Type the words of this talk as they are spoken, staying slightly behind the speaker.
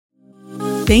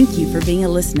Thank you for being a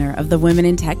listener of the Women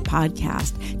in Tech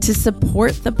podcast. To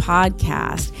support the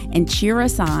podcast and cheer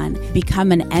us on,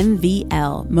 become an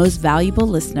MVL, Most Valuable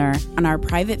Listener, on our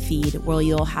private feed where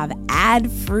you'll have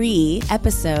ad-free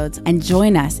episodes and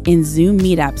join us in Zoom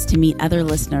meetups to meet other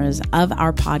listeners of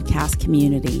our podcast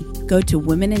community. Go to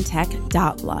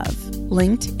womenintech.love,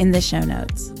 linked in the show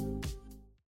notes.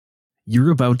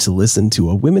 You're about to listen to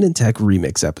a Women in Tech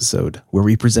remix episode where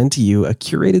we present to you a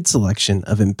curated selection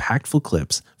of impactful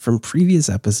clips from previous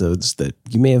episodes that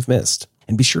you may have missed.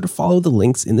 And be sure to follow the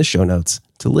links in the show notes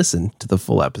to listen to the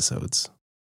full episodes.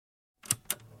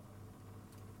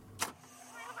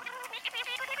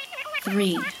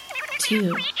 3,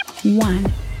 2,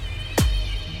 1.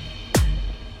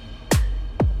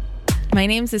 My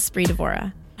name's Espree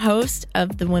Devora, host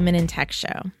of the Women in Tech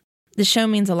Show. The show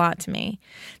means a lot to me.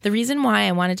 The reason why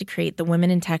I wanted to create the Women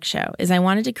in Tech Show is I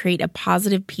wanted to create a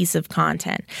positive piece of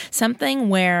content, something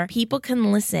where people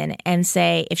can listen and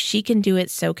say, if she can do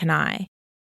it, so can I.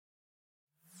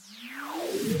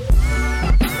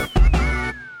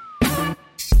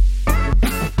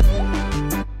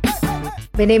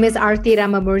 My name is Aarti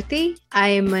Ramamurthy. I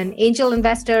am an angel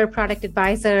investor, product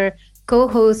advisor,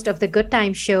 co-host of the Good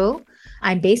Time Show.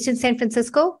 I'm based in San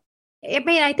Francisco.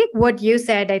 I think what you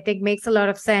said, makes a lot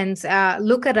of sense.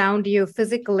 Look around you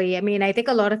physically. I think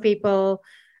a lot of people,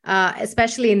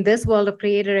 especially in this world of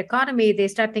creator economy, they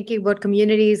start thinking about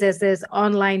communities as this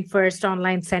online first,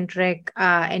 online centric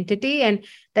entity. And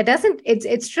that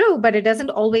it's true, but it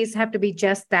doesn't always have to be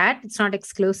just that. It's not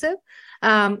exclusive.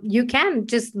 You can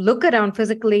just look around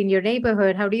physically in your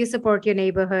neighborhood. How do you support your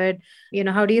neighborhood?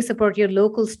 How do you support your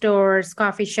local stores,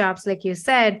 coffee shops, like you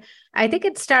said? I think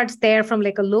it starts there from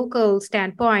like a local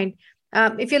standpoint.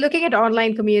 If you're looking at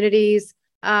online communities,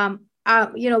 one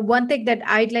thing that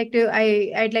I'd like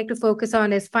to focus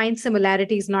on is find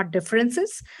similarities, not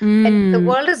differences. And the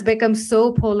world has become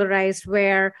so polarized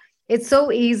where it's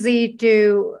so easy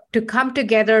to come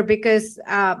together because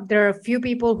there are a few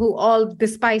people who all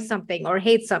despise something or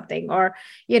hate something, or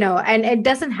and it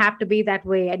doesn't have to be that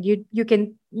way. And you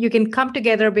can come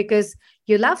together because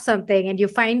you love something and you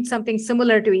find something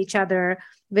similar to each other,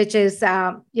 which is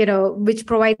which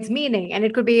provides meaning. And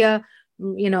it could be a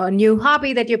new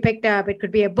hobby that you picked up. It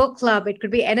could be a book club. It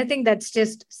could be anything that's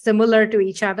just similar to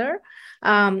each other.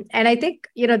 And I think,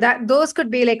 that those could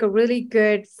be like a really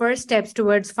good first steps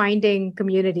towards finding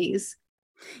communities.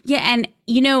 Yeah. And,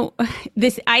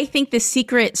 I think the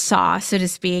secret sauce, so to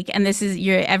speak, and this is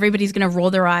everybody's going to roll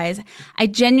their eyes. I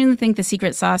genuinely think the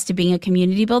secret sauce to being a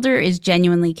community builder is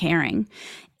genuinely caring.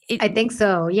 I think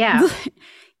so. Yeah.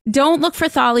 Don't look for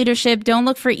thought leadership. Don't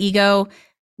look for ego.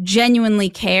 Genuinely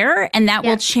care. And that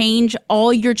will change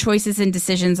all your choices and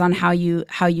decisions on how you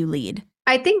lead.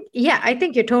 I think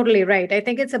you're totally right. I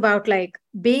think it's about like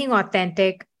being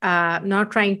authentic,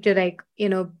 not trying to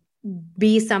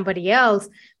be somebody else,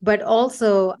 but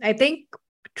also I think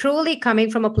truly coming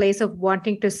from a place of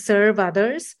wanting to serve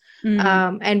others,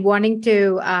 and wanting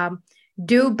to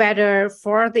do better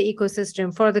for the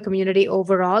ecosystem, for the community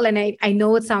overall. And I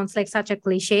know it sounds like such a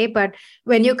cliche, but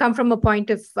when you come from a point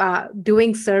of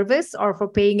doing service or for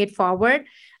paying it forward,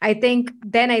 I think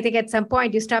at some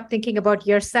point you stop thinking about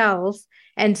yourself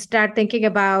and start thinking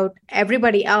about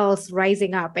everybody else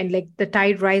rising up and like the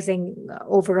tide rising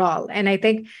overall. And I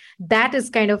think that is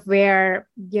kind of where,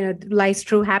 lies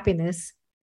true happiness.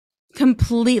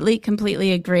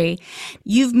 Completely agree.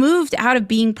 You've moved out of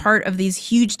being part of these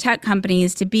huge tech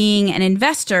companies to being an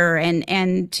investor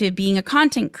and to being a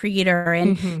content creator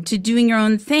and to doing your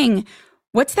own thing.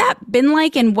 What's that been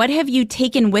like, and what have you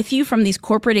taken with you from these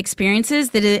corporate experiences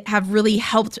that have really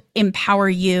helped empower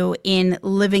you in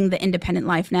living the independent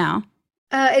life now?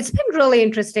 It's been really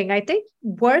interesting. I think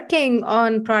working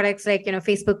on products like,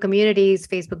 Facebook communities,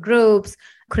 Facebook groups,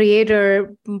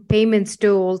 creator payments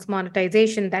tools,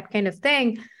 monetization, that kind of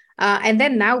thing. And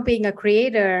then now being a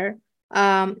creator,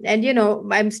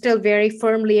 I'm still very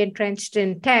firmly entrenched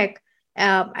in tech.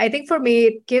 I think for me,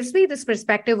 it gives me this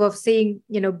perspective of seeing,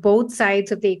 both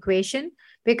sides of the equation,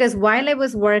 because while I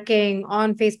was working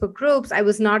on Facebook groups, I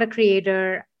was not a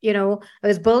creator, I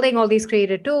was building all these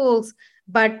creator tools,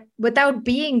 but without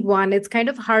being one, it's kind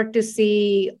of hard to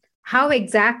see how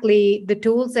exactly the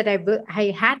tools that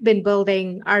I had been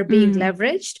building are being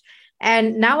leveraged.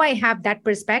 And now I have that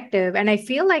perspective. And I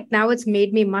feel like now it's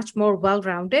made me much more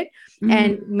well-rounded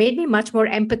and made me much more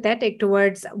empathetic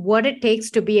towards what it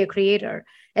takes to be a creator,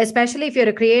 especially if you're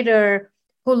a creator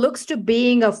who looks to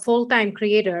being a full-time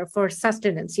creator for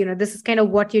sustenance. This is kind of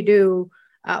what you do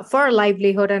for a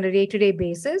livelihood on a day-to-day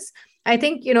basis. I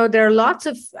think, there are lots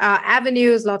of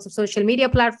avenues, lots of social media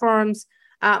platforms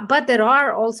But there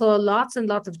are also lots and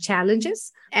lots of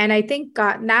challenges. And I think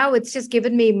now it's just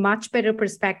given me much better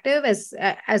perspective as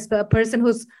a person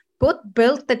who's both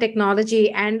built the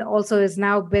technology and also is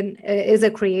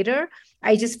a creator.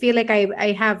 I just feel like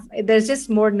there's just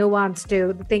more nuance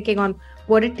to thinking on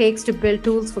what it takes to build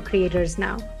tools for creators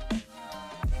now.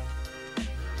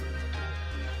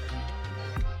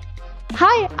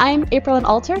 Hi, I'm April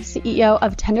Alter, CEO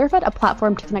of Tenderfoot, a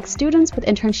platform to connect students with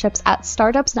internships at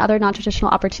startups and other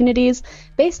non-traditional opportunities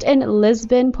based in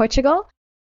Lisbon, Portugal.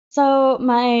 So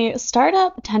my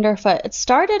startup, Tenderfoot, it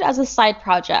started as a side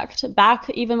project back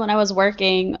even when I was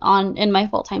working in my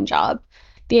full-time job.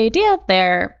 The idea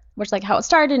there, which like how it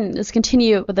started and is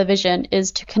continue with the vision,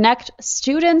 is to connect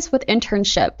students with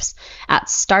internships at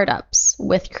startups,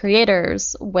 with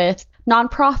creators, with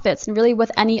nonprofits, and really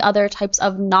with any other types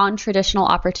of non-traditional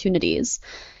opportunities.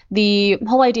 The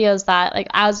whole idea is that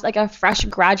as a fresh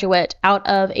graduate out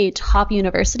of a top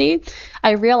university,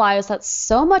 I realized that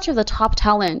so much of the top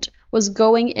talent was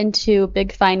going into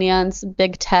big finance,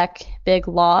 big tech, big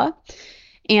law.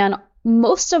 And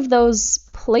most of those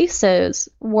places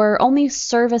were only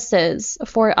services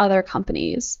for other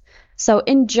companies. So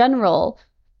in general,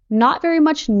 not very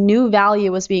much new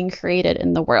value was being created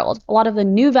in the world. A lot of the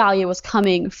new value was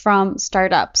coming from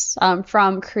startups,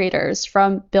 from creators,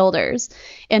 from builders.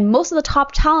 And most of the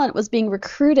top talent was being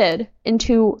recruited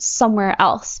into somewhere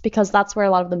else because that's where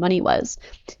a lot of the money was.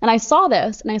 And I saw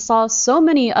this, and I saw so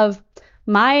many of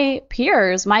my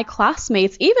peers, my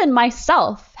classmates, even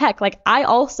myself, I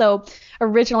also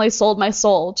originally sold my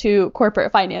soul to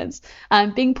corporate finance.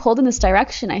 Being pulled in this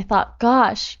direction, I thought,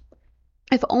 gosh,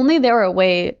 if only there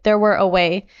were a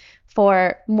way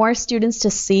for more students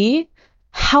to see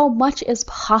how much is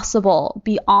possible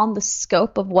beyond the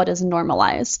scope of what is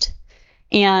normalized.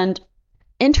 And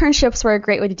internships were a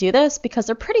great way to do this because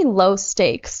they're pretty low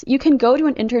stakes. You can go to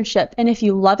an internship, and if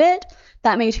you love it,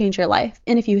 that may change your life.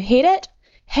 And if you hate it,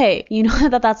 hey, you know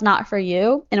that that's not for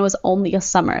you, and it was only a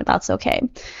summer. That's okay.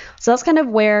 So that's kind of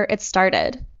where it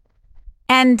started.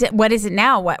 And what is it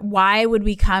now? Why would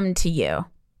we come to you?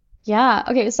 Yeah.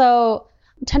 Okay. So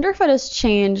Tenderfoot has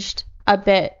changed a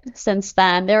bit since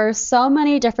then. There are so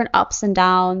many different ups and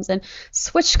downs, and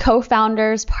switched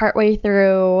co-founders partway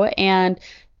through, and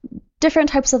different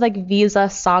types of visa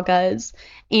sagas.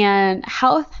 And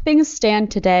how things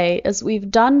stand today is we've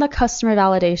done the customer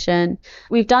validation,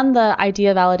 we've done the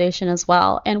idea validation as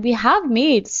well, and we have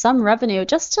made some revenue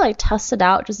just to test it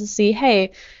out, just to see,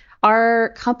 hey, our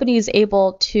company is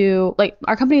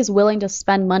willing to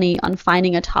spend money on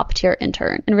finding a top tier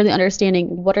intern and really understanding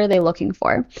what are they looking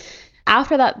for.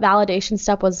 After that validation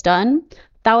step was done,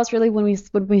 that was really when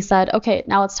we said, okay,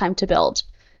 now it's time to build.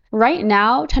 Right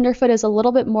now, Tenderfoot is a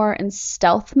little bit more in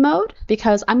stealth mode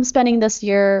because I'm spending this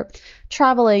year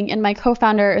traveling, and my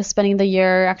co-founder is spending the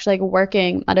year actually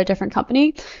working at a different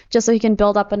company, just so he can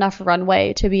build up enough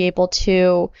runway to be able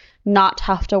to not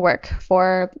have to work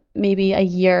for maybe a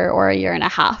year or a year and a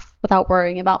half without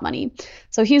worrying about money.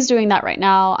 So he's doing that right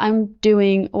now. I'm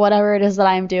doing whatever it is that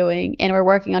I'm doing, and we're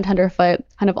working on Tenderfoot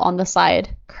kind of on the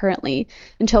side currently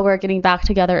until we're getting back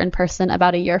together in person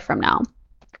about a year from now.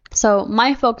 So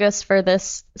my focus for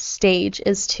this stage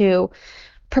is to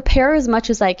prepare as much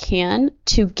as I can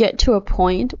to get to a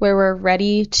point where we're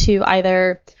ready to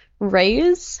either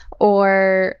raise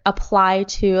or apply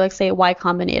to, say, Y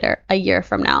Combinator a year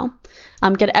from now.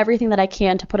 Get everything that I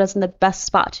can to put us in the best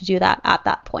spot to do that at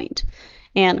that point.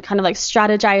 And kind of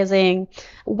strategizing,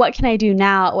 what can I do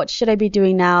now? What should I be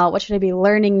doing now? What should I be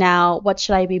learning now? What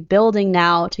should I be building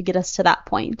now to get us to that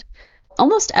point?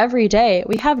 Almost every day,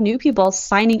 we have new people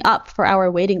signing up for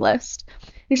our waiting list.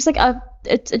 It's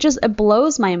just it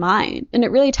blows my mind. And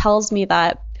it really tells me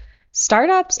that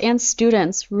startups and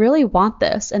students really want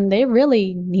this, and they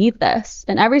really need this.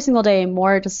 And every single day,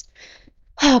 more just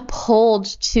pulled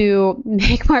to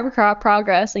make more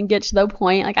progress and get to the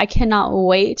point. I cannot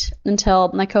wait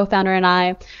until my co-founder and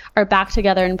I are back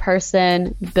together in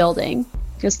person building.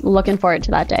 Just looking forward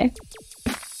to that day.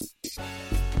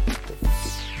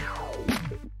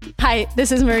 Hi,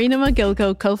 this is Marina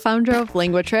Magilko, co-founder of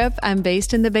LinguaTrip. I'm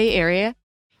based in the Bay Area.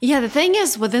 Yeah, the thing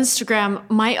is with Instagram,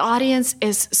 my audience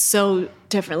is so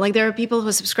different. There are people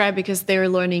who subscribe because they're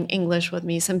learning English with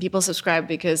me. Some people subscribe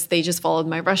because they just followed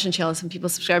my Russian channel. Some people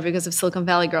subscribe because of Silicon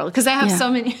Valley Girl. Because I have so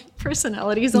many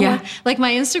personalities. My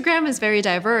Instagram is very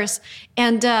diverse.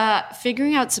 And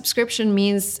figuring out subscription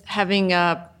means having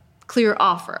a clear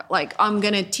offer. I'm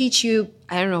going to teach you,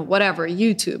 I don't know, whatever,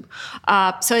 YouTube.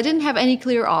 So I didn't have any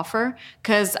clear offer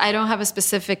because I don't have a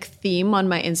specific theme on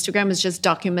my Instagram. It's just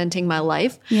documenting my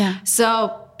life. Yeah.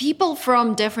 So people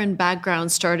from different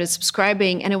backgrounds started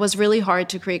subscribing, and it was really hard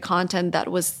to create content that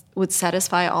would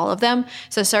satisfy all of them.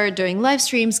 So I started doing live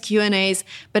streams, Q&As,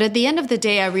 but at the end of the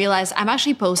day, I realized I'm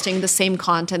actually posting the same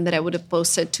content that I would have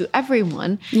posted to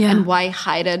everyone, and why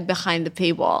hide it behind the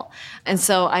paywall? And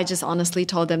so I just honestly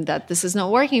told them that this is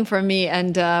not working for me,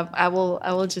 and I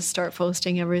will just start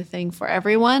posting everything for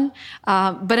everyone.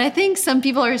 But I think some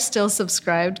people are still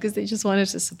subscribed because they just wanted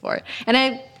to support. And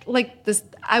I like this,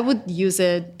 I would use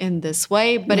it in this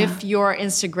way, but if your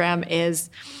Instagram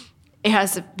it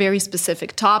has a very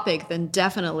specific topic, then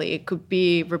definitely it could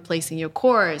be replacing your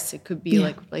course. It could be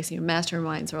like replacing your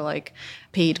masterminds or like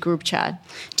paid group chat.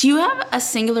 Do you have a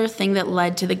singular thing that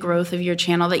led to the growth of your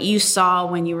channel that you saw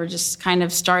when you were just kind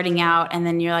of starting out, and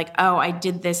then you're like, oh, I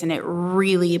did this and it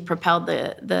really propelled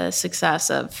the success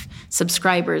of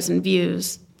subscribers and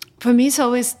views? For me, it's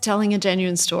always telling a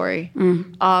genuine story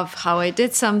of how I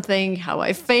did something, how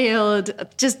I failed,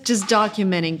 just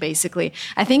documenting, basically.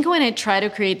 I think when I try to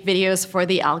create videos for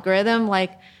the algorithm,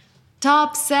 like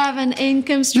top 7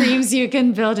 income streams you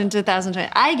can build in 2020,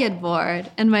 I get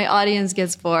bored and my audience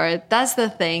gets bored. That's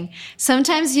the thing.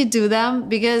 Sometimes you do them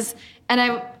because... And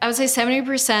I would say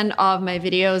 70% of my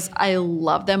videos, I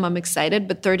love them, I'm excited,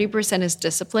 but 30% is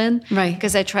discipline. Right.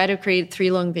 Because I try to create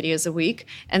 3 long videos a week,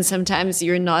 and sometimes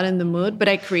you're not in the mood, but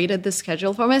I created the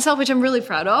schedule for myself, which I'm really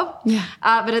proud of. Yeah.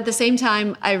 But at the same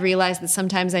time, I realized that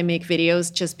sometimes I make videos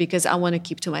just because I want to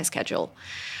keep to my schedule.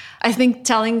 I think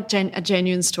telling a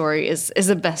genuine story is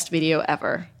the best video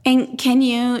ever. And can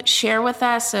you share with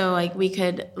us, so like we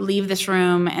could leave this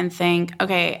room and think,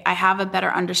 okay, I have a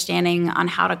better understanding on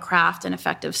how to craft an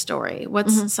effective story.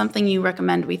 What's something you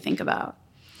recommend we think about?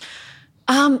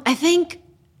 I think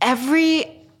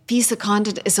every piece of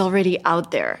content is already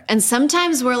out there. And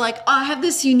sometimes we're like, oh, I have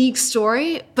this unique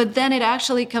story, but then it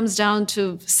actually comes down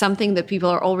to something that people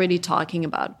are already talking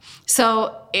about.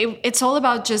 So it's all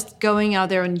about just going out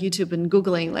there on YouTube and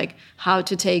Googling like how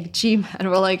to take GMAT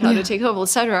or like how to take HOVL,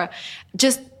 etc.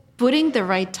 Just putting the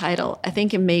right title, I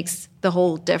think it makes the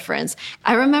whole difference.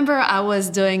 I remember I was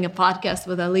doing a podcast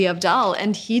with Ali Abdaal,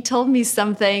 and he told me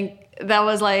something that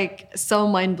was like so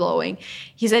mind-blowing.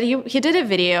 He said he did a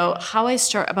video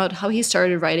about how he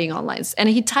started writing online, and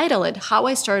he titled it How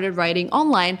I Started Writing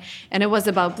Online, and it was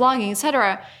about blogging,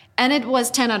 etc. And it was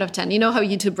 10 out of 10. You know how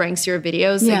YouTube ranks your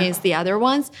videos against the other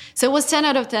ones? So it was 10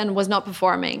 out of 10 was not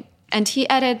performing. And he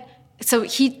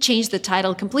changed the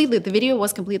title completely. The video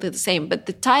was completely the same, but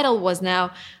the title was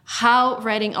now How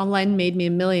Writing Online Made Me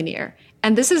a Millionaire.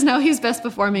 And this is now his best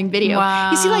performing video. Wow.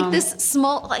 You see, like this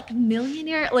small, like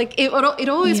millionaire, like it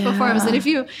always performs. And if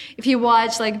you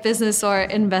watch like business or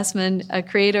investment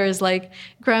creators like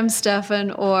Graham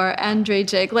Stephan or Andre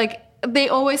Jake, like they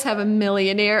always have a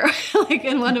millionaire like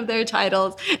in one of their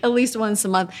titles at least once a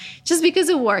month, just because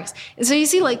it works. And so you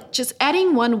see, like just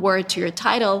adding one word to your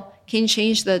title can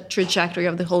change the trajectory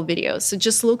of the whole video. So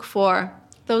just look for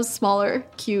those smaller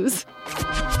cues.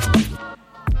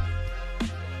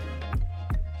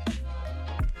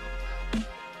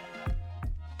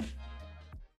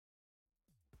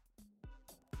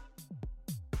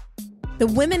 The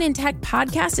Women in Tech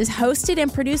podcast is hosted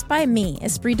and produced by me,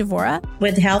 Espree Devora,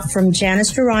 with help from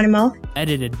Janice Geronimo.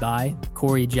 Edited by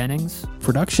Corey Jennings.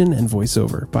 Production and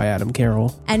voiceover by Adam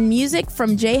Carroll. and music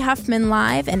from Jay Huffman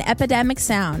Live and Epidemic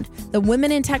Sound. The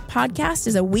Women in Tech podcast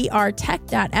is a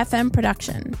wearetech.fm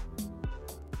production.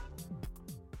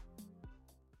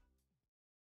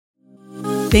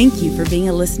 Thank you for being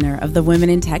a listener of the Women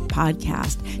in Tech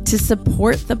podcast. To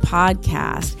support the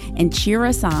podcast and cheer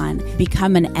us on,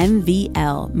 become an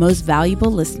MVL, Most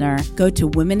Valuable Listener, go to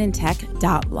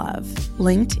womenintech.love,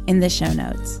 linked in the show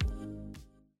notes.